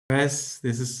Yes,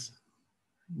 this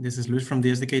is Luis from the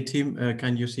SDK team.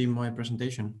 Can you see my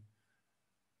presentation?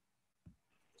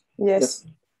 Yes.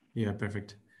 Yeah,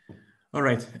 perfect. All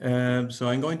right. So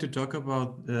I'm going to talk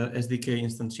about the SDK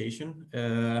instantiation.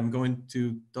 I'm going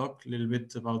to talk a little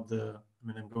bit about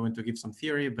I'm going to give some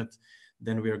theory, but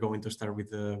then we are going to start with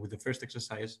the first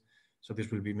exercise. So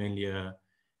this will be mainly a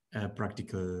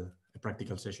practical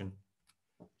session.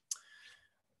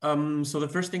 So the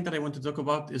first thing that I want to talk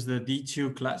about is the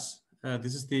D2 class.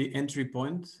 This is the entry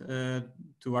point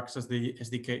to access the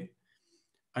SDK.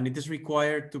 And it is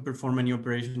required to perform any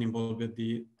operation involved with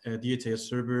the DHIS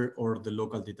server or the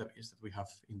local database that we have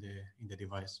in the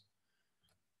device.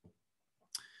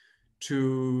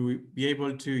 To be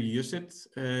able to use it,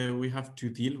 we have to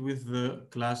deal with the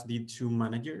class D2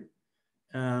 manager.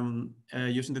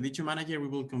 Using the D2 manager, we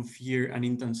will configure an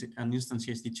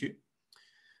instantiate D2.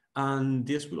 And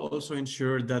this will also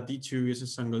ensure that D2 is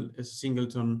a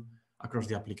singleton across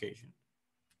the application.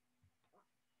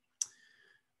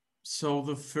 So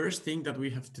the first thing that we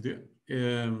have to do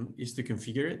is to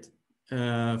configure it.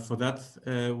 For that,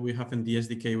 we have in the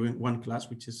SDK one class,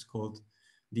 which is called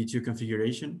D2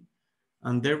 configuration.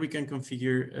 And there we can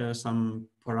configure some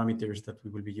parameters that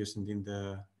we will be using in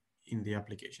the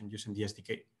application using the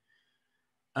SDK.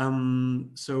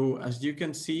 So as you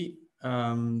can see,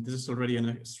 this is already an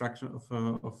extraction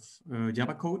of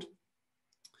Java code.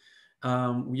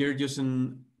 We are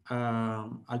using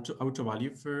auto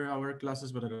value for our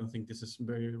classes, but I don't think this is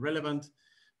very relevant.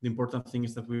 The important thing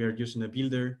is that we are using a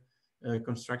builder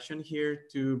construction here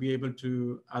to be able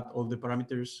to add all the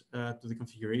parameters to the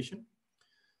configuration.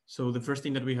 So the first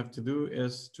thing that we have to do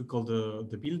is to call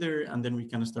the builder, and then we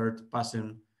can start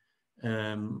passing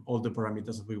all the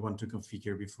parameters that we want to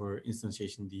configure before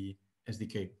instantiating the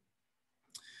SDK.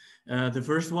 The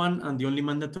first one and the only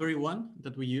mandatory one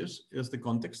that we use is the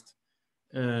context,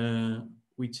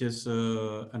 which is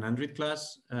an Android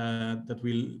class that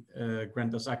will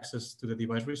grant us access to the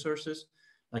device resources,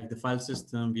 like the file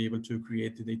system, be able to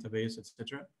create the database,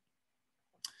 etc.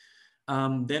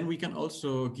 Then we can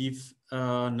also give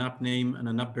an app name and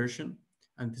an app version,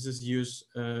 and this is used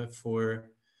for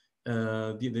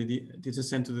this is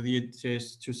sent to the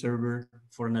DHIS2 server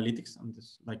for analytics, and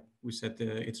this, like we said,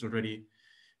 it's already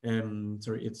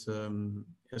it's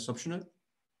optional.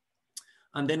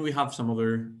 And then we have some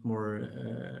other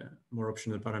more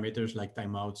optional parameters like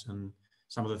timeouts and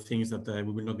some of the things that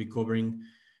we will not be covering,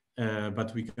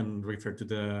 but we can refer to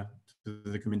the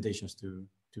documentations to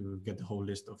get the whole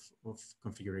list of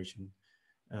configuration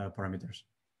parameters.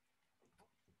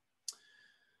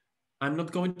 I'm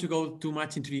not going to go too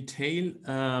much into detail,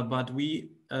 but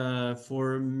we,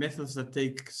 for methods that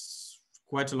take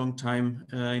quite a long time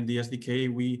in the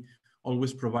SDK, we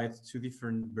always provide two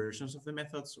different versions of the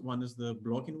methods. One is the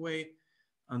blocking way,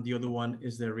 and the other one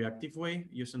is the reactive way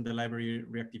using the library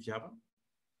reactive Java.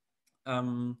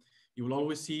 You will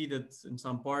always see that in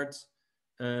some parts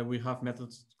we have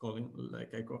methods called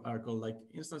like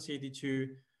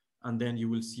instantiate2, and then you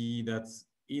will see that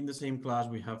in the same class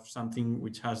we have something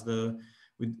which has the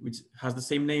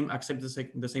same name, except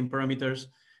the same parameters,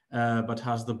 but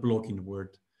has the blocking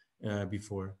word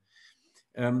before.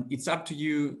 It's up to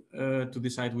you to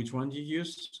decide which one you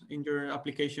use in your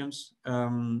applications.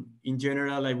 In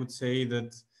general, I would say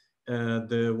that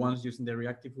the ones using the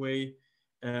reactive way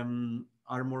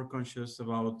are more conscious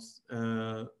about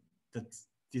that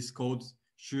this code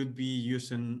should be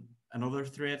using another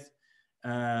thread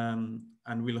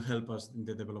and will help us in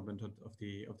the development of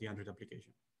the Android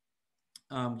application.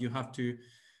 You have to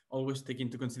always take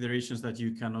into considerations that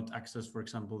you cannot access, for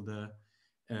example, the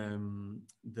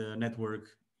network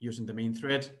using the main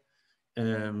thread.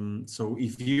 So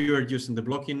if you are using the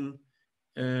blocking,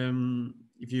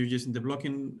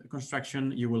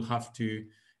 construction, you will have to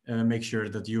make sure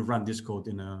that you run this code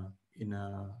in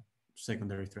a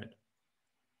secondary thread.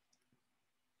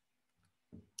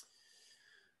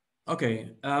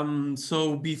 Okay,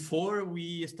 so before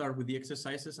we start with the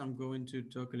exercises, I'm going to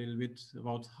talk a little bit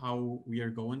about how we are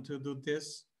going to do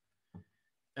this.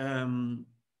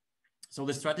 So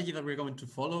the strategy that we're going to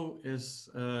follow is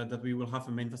that we will have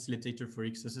a main facilitator for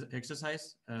each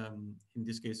exercise. In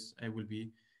this case, I will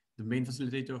be the main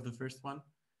facilitator of the first one.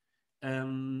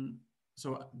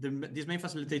 So this main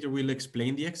facilitator will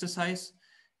explain the exercise,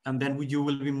 and then you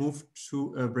will be moved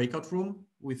to a breakout room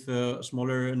with a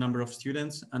smaller number of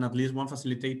students and at least one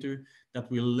facilitator that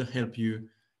will help you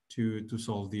to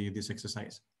solve this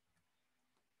exercise.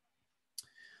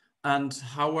 And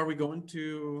how are we going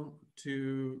to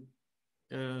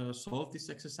solve these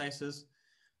exercises?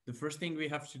 the first thing we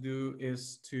have to do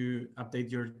is to update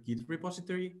your Git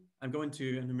repository. I'm going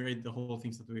to enumerate the whole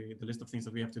things that the list of things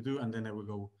that we have to do, and then I will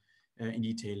go in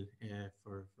detail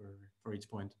for each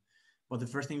point. But the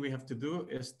first thing we have to do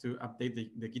is to update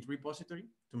the Git repository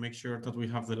to make sure that we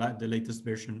have the latest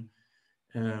version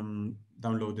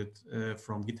downloaded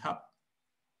from GitHub.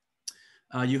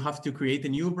 You have to create a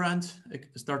new branch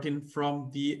starting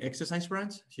from the exercise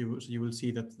branch. So you will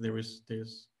see that there's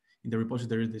in the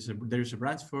repository there is a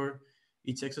branch for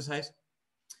each exercise.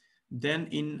 Then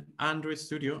in Android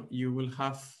Studio, you will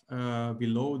have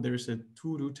below there is a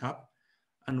to-do tab,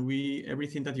 and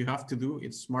everything that you have to do,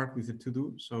 it's marked with a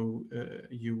to-do. So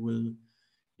it will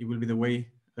be the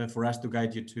way for us to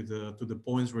guide you to the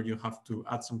points where you have to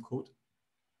add some code.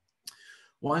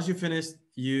 Once you finish,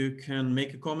 you can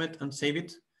make a commit and save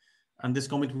it, and this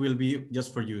commit will be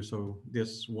just for you. So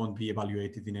this won't be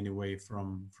evaluated in any way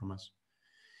from us.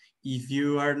 If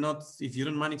you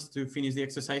don't manage to finish the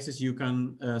exercises, you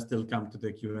can still come to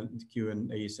the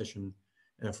Q&A session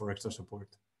for extra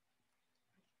support.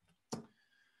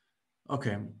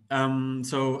 Okay,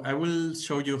 so I will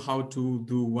show you how to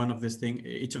do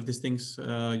each of these things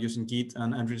using Git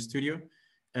and Android Studio.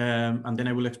 And then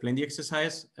I will explain the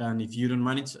exercise. And if you don't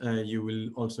manage, you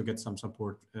will also get some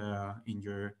support in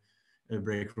your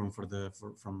break room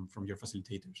from your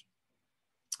facilitators.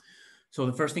 So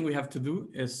the first thing we have to do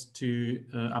is to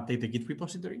update the Git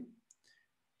repository.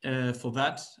 For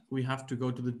that, we have to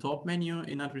go to the top menu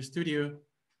in Android Studio,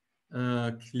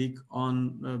 click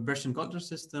on version control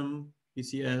system,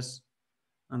 VCS,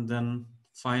 and then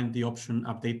find the option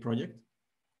update project.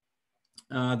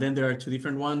 Then there are two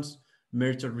different ones,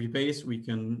 merge or rebase. We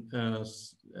can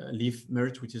leave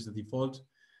merge, which is the default,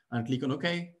 and click on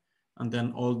OK. And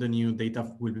then all the new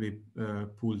data will be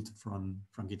pulled from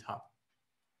GitHub.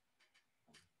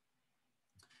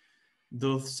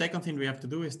 The second thing we have to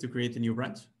do is to create a new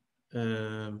branch.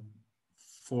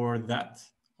 For that,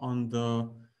 on the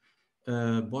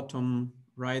bottom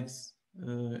right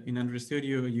in Android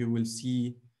Studio, you will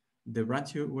see the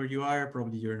branch where you are.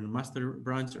 Probably you're in a master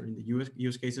branch or in the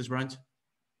use cases branch.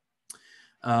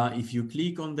 If you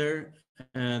click on there,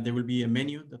 there will be a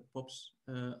menu that pops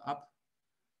up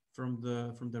from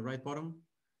the right bottom,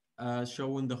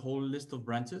 showing the whole list of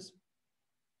branches.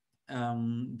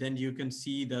 Then you can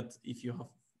see that if you have,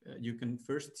 you can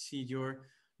first see your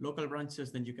local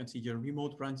branches, then you can see your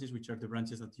remote branches, which are the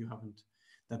branches that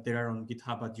that they are on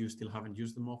GitHub, but you still haven't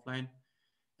used them offline.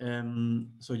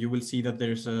 So you will see that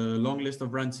there's a long list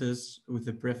of branches with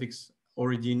the prefix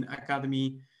origin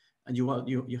academy, and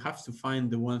you have to find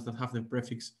the ones that have the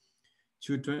prefix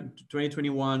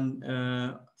 2021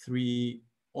 3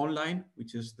 online,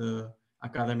 which is the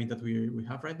academy that we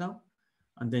have right now,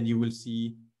 and then you will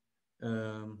see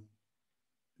the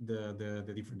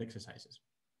different exercises.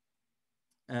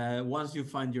 Once you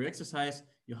find your exercise,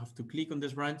 you have to click on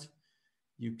this branch.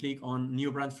 You click on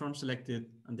new branch from selected,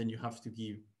 and then you have to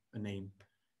give a name.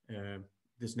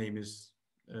 This name is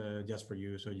just for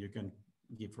you, so you can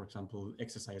give, for example,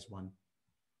 exercise 1.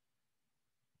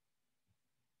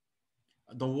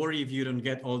 Don't worry if you don't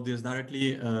get all this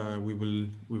directly.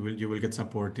 You will get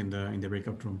support in the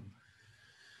breakout room.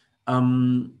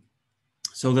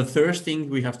 So the first thing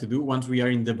we have to do once we are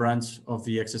in the branch of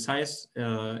the exercise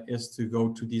is to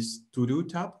go to this to-do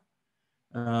tab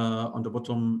on the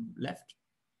bottom left.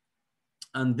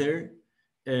 And there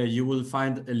you will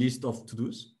find a list of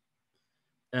to-dos.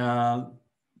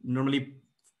 Normally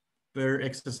per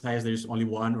exercise, there's only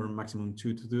 1 or maximum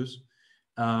 2 to-dos.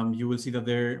 You will see that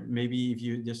there, maybe if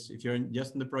you're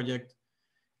just in the project,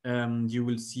 you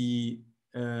will see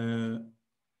 2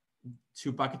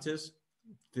 packages.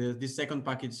 This second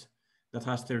package that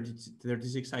has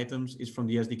 36 items is from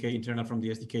the SDK, internal from the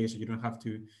SDK, so you don't have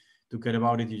to care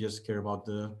about it. You just care about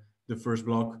the first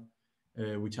block,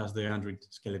 which has the Android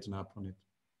skeleton app on it.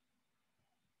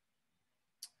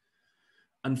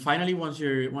 And finally, once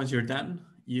you're done,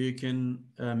 you can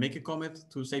make a commit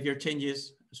to save your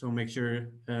changes. So make sure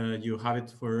you have it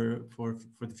for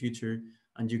the future,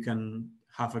 and you can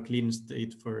have a clean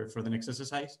state for the next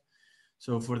exercise.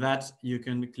 So for that, you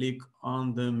can click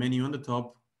on the menu on the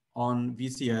top on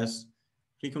VCS,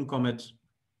 click on commit,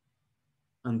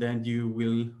 and then you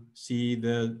will see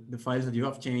the files that you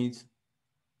have changed.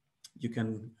 You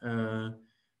can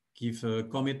give a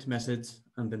commit message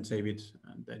and then save it,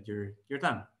 and then you're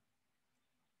done.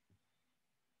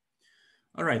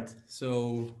 All right,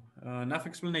 so enough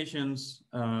explanations.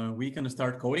 We can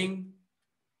start coding.